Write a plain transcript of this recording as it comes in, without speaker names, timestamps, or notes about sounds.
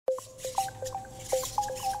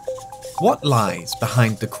What lies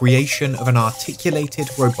behind the creation of an articulated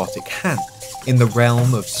robotic hand in the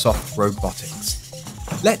realm of soft robotics?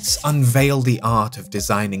 Let's unveil the art of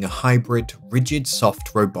designing a hybrid, rigid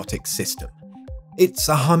soft robotic system. It's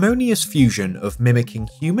a harmonious fusion of mimicking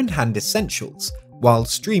human hand essentials while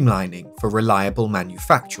streamlining for reliable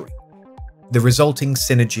manufacturing. The resulting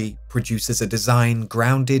synergy produces a design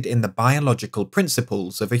grounded in the biological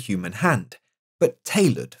principles of a human hand, but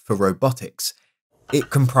tailored for robotics. It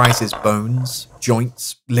comprises bones,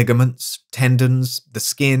 joints, ligaments, tendons, the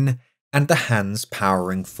skin, and the hand's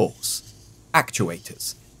powering force.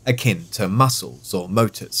 Actuators, akin to muscles or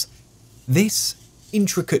motors. This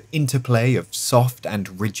intricate interplay of soft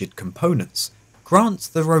and rigid components grants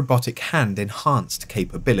the robotic hand enhanced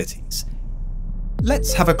capabilities.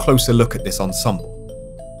 Let's have a closer look at this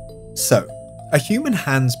ensemble. So, a human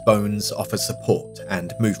hand's bones offer support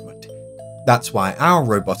and movement. That's why our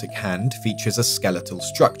robotic hand features a skeletal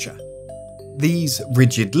structure. These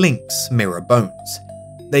rigid links mirror bones.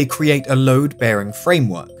 They create a load-bearing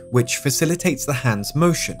framework which facilitates the hand's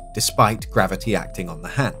motion despite gravity acting on the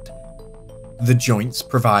hand. The joints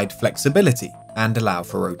provide flexibility and allow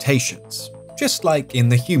for rotations, just like in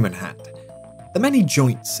the human hand. The many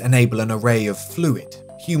joints enable an array of fluid,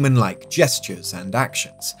 human-like gestures and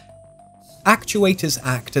actions. Actuators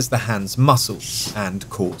act as the hand's muscles and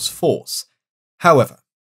cause force. However,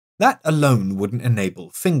 that alone wouldn't enable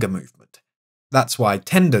finger movement. That's why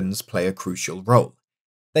tendons play a crucial role.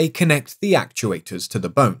 They connect the actuators to the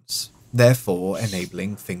bones, therefore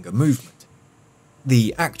enabling finger movement.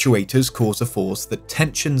 The actuators cause a force that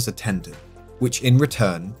tensions a tendon, which in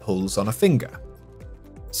return pulls on a finger.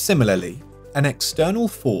 Similarly, an external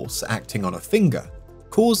force acting on a finger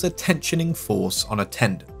causes a tensioning force on a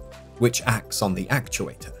tendon, which acts on the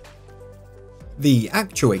actuator. The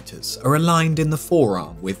actuators are aligned in the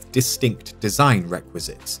forearm with distinct design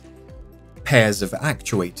requisites. Pairs of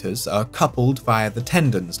actuators are coupled via the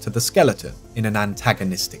tendons to the skeleton in an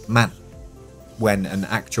antagonistic manner. When an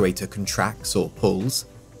actuator contracts or pulls,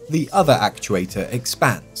 the other actuator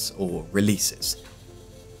expands or releases.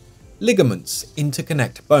 Ligaments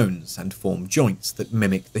interconnect bones and form joints that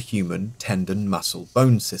mimic the human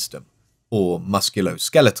tendon-muscle-bone system, or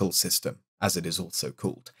musculoskeletal system, as it is also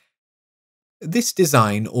called. This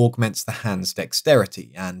design augments the hand's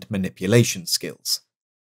dexterity and manipulation skills.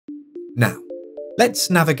 Now,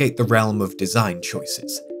 let's navigate the realm of design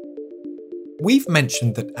choices. We've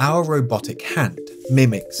mentioned that our robotic hand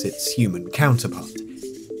mimics its human counterpart.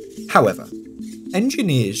 However,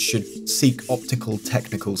 engineers should seek optical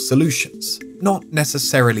technical solutions, not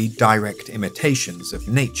necessarily direct imitations of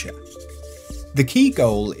nature. The key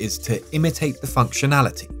goal is to imitate the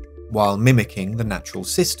functionality, while mimicking the natural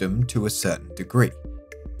system to a certain degree.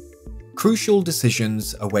 Crucial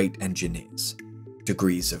decisions await engineers.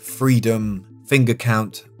 Degrees of freedom, finger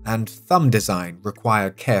count, and thumb design require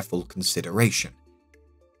careful consideration.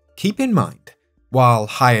 Keep in mind, while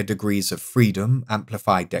higher degrees of freedom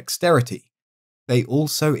amplify dexterity, they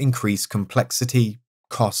also increase complexity,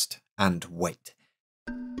 cost, and weight.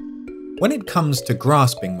 When it comes to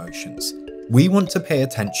grasping motions, we want to pay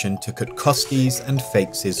attention to Kutkowski's and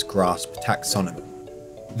Fakes' grasp taxonomy.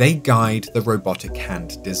 They guide the robotic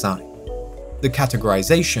hand design. The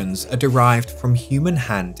categorizations are derived from human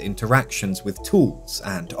hand interactions with tools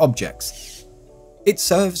and objects. It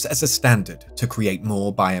serves as a standard to create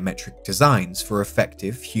more biometric designs for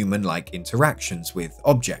effective human-like interactions with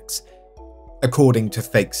objects. According to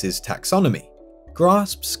Fakes' taxonomy,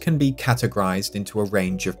 grasps can be categorized into a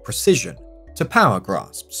range of precision to power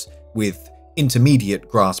grasps, with intermediate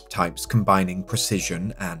grasp types combining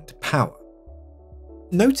precision and power.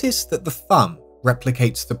 Notice that the thumb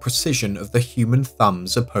replicates the precision of the human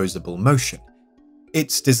thumb's opposable motion.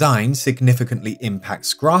 Its design significantly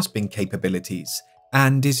impacts grasping capabilities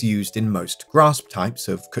and is used in most grasp types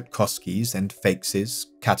of Kutkowski's and Fakes'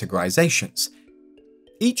 categorizations.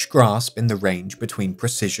 Each grasp in the range between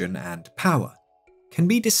precision and power can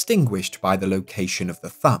be distinguished by the location of the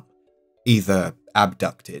thumb, either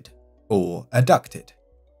abducted or adducted.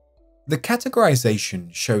 The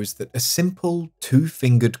categorization shows that a simple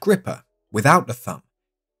two-fingered gripper without a thumb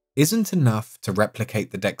isn't enough to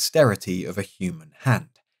replicate the dexterity of a human hand.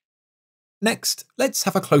 Next, let's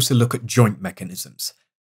have a closer look at joint mechanisms.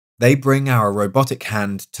 They bring our robotic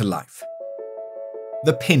hand to life.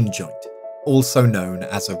 The pin joint, also known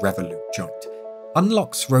as a revolute joint,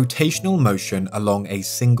 unlocks rotational motion along a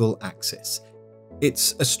single axis.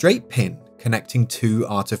 It's a straight pin connecting two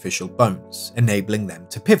artificial bones, enabling them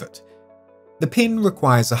to pivot. The pin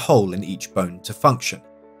requires a hole in each bone to function,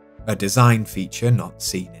 a design feature not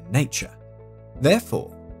seen in nature.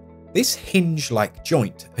 Therefore, This hinge-like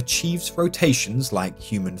joint achieves rotations like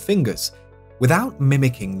human fingers, without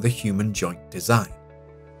mimicking the human joint design.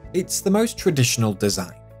 It's the most traditional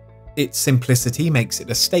design. Its simplicity makes it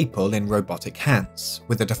a staple in robotic hands,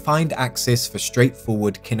 with a defined axis for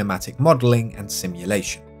straightforward kinematic modeling and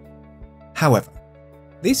simulation. However,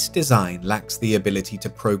 this design lacks the ability to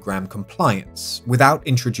program compliance without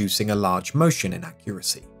introducing a large motion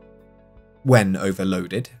inaccuracy. When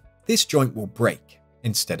overloaded, this joint will break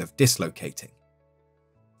instead of dislocating.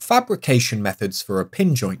 Fabrication methods for a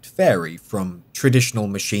pin joint vary from traditional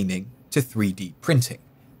machining to 3D printing.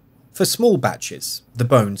 For small batches, the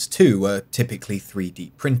bones too are typically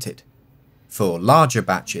 3D printed. For larger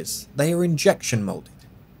batches, they are injection molded.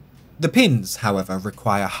 The pins, however,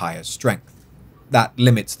 require higher strength. That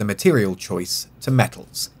limits the material choice to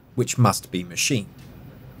metals, which must be machined.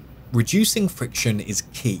 Reducing friction is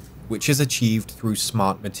key, which is achieved through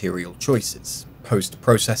smart material choices,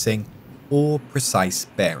 post-processing, or precise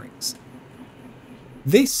bearings.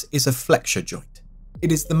 This is a flexure joint.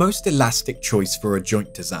 It is the most elastic choice for a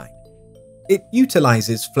joint design. It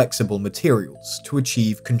utilizes flexible materials to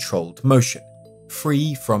achieve controlled motion,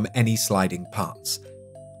 free from any sliding parts.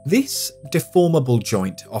 This deformable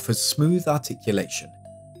joint offers smooth articulation,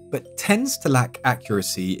 but tends to lack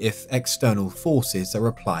accuracy if external forces are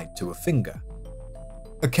applied to a finger.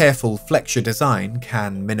 A careful flexure design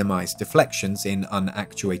can minimize deflections in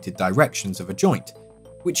unactuated directions of a joint,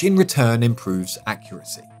 which in return improves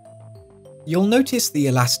accuracy. You'll notice the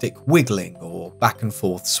elastic wiggling or back and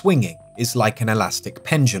forth swinging is like an elastic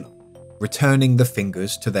pendulum, returning the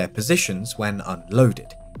fingers to their positions when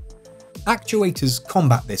unloaded. Actuators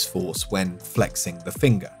combat this force when flexing the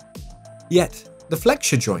finger. Yet, the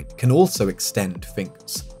flexure joint can also extend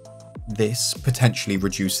fingers. This potentially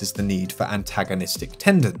reduces the need for antagonistic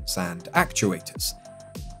tendons and actuators.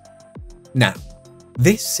 Now,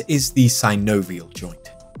 this is the synovial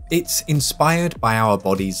joint. It's inspired by our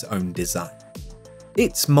body's own design.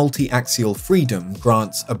 Its multi-axial freedom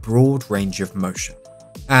grants a broad range of motion,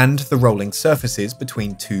 and the rolling surfaces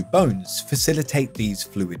between two bones facilitate these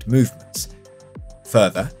fluid movements.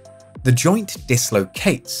 Further, the joint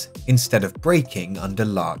dislocates instead of breaking under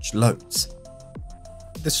large loads.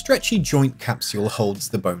 The stretchy joint capsule holds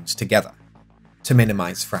the bones together. To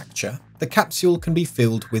minimize fracture, the capsule can be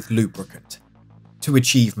filled with lubricant. To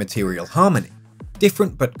achieve material harmony,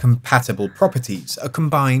 different but compatible properties are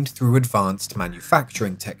combined through advanced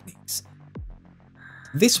manufacturing techniques.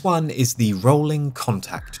 This one is the rolling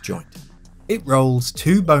contact joint. It rolls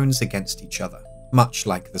two bones against each other, much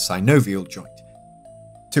like the synovial joint.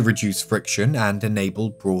 To reduce friction and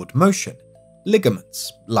enable broad motion,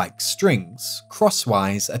 ligaments, like strings,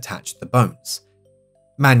 crosswise attach the bones.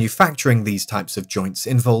 Manufacturing these types of joints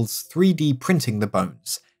involves 3D printing the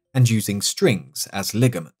bones and using strings as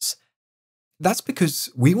ligaments. That's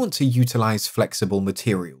because we want to utilize flexible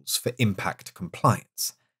materials for impact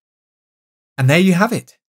compliance. And there you have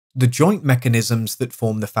it, the joint mechanisms that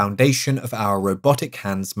form the foundation of our robotic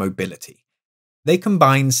hands mobility. They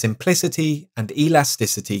combine simplicity and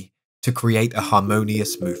elasticity to create a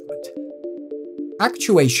harmonious movement.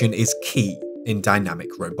 Actuation is key in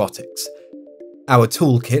dynamic robotics. Our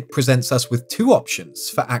toolkit presents us with two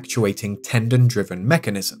options for actuating tendon-driven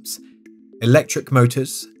mechanisms: electric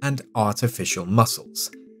motors and artificial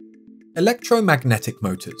muscles. Electromagnetic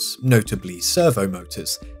motors, notably servo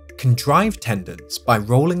motors, can drive tendons by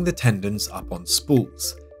rolling the tendons up on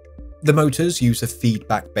spools. The motors use a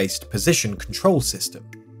feedback-based position control system,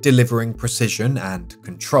 delivering precision and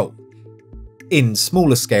control. In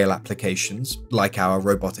smaller scale applications, like our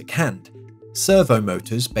robotic hand, servo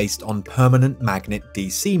motors based on permanent magnet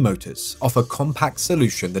DC motors offer a compact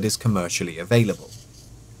solution that is commercially available.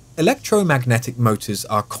 Electromagnetic motors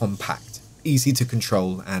are compact, easy to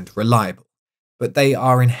control and reliable, but they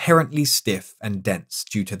are inherently stiff and dense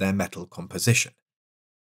due to their metal composition.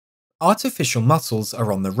 Artificial muscles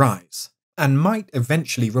are on the rise, and might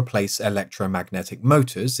eventually replace electromagnetic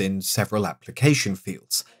motors in several application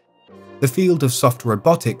fields. The field of soft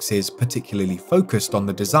robotics is particularly focused on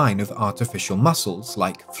the design of artificial muscles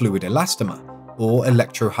like fluid elastomer or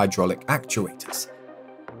electrohydraulic actuators.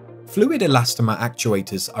 Fluid elastomer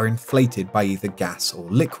actuators are inflated by either gas or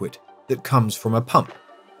liquid that comes from a pump,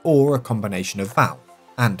 or a combination of valve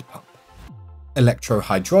and pump.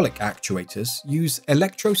 Electrohydraulic actuators use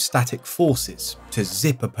electrostatic forces to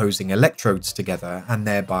zip opposing electrodes together and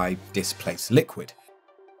thereby displace liquid.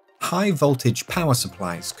 High voltage power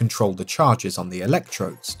supplies control the charges on the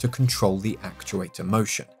electrodes to control the actuator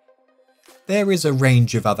motion. There is a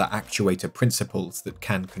range of other actuator principles that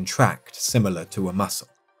can contract similar to a muscle.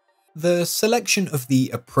 The selection of the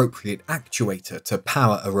appropriate actuator to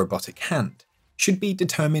power a robotic hand should be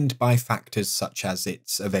determined by factors such as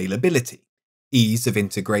its availability, ease of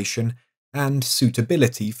integration, and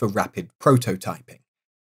suitability for rapid prototyping.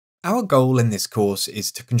 Our goal in this course is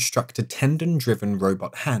to construct a tendon-driven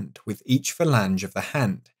robot hand with each phalange of the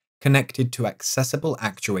hand connected to accessible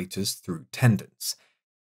actuators through tendons.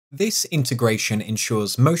 This integration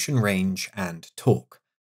ensures motion range and torque,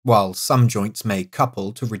 while some joints may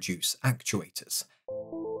couple to reduce actuators.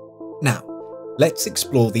 Now, let's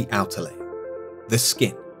explore the outer layer, the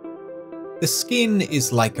skin. The skin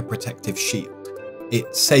is like a protective shield.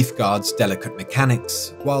 It safeguards delicate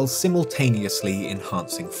mechanics while simultaneously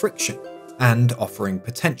enhancing friction and offering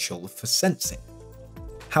potential for sensing.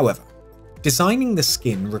 However, designing the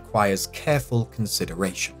skin requires careful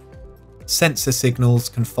consideration. Sensor signals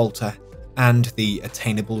can falter, and the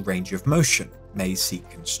attainable range of motion may see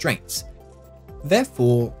constraints.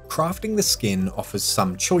 Therefore, crafting the skin offers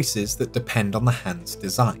some choices that depend on the hand's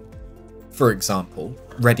design. For example,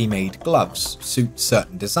 ready-made gloves suit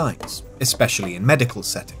certain designs, especially in medical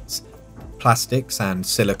settings. Plastics and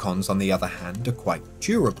silicons, on the other hand, are quite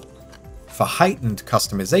durable. For heightened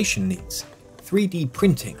customization needs, 3D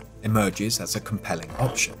printing emerges as a compelling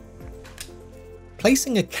option.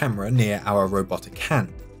 Placing a camera near our robotic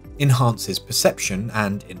hand enhances perception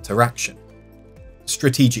and interaction.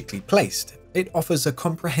 Strategically placed, it offers a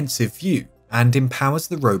comprehensive view and empowers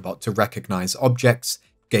the robot to recognize objects,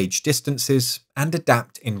 gauge distances, and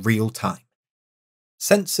adapt in real time.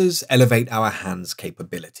 Sensors elevate our hands'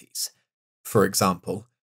 capabilities. For example,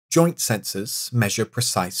 joint sensors measure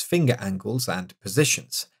precise finger angles and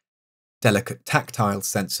positions. Delicate tactile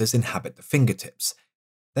sensors inhabit the fingertips.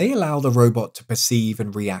 They allow the robot to perceive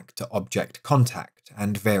and react to object contact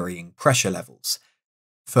and varying pressure levels.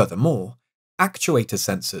 Furthermore, actuator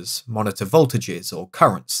sensors monitor voltages or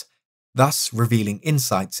currents, thus revealing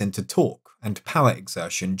insights into torque and power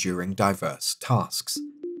exertion during diverse tasks.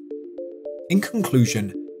 In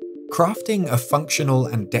conclusion, crafting a functional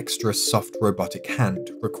and dexterous soft robotic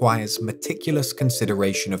hand requires meticulous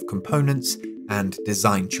consideration of components and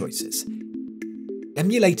design choices.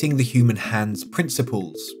 Emulating the human hand's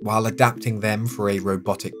principles while adapting them for a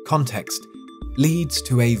robotic context leads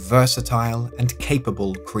to a versatile and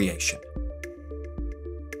capable creation.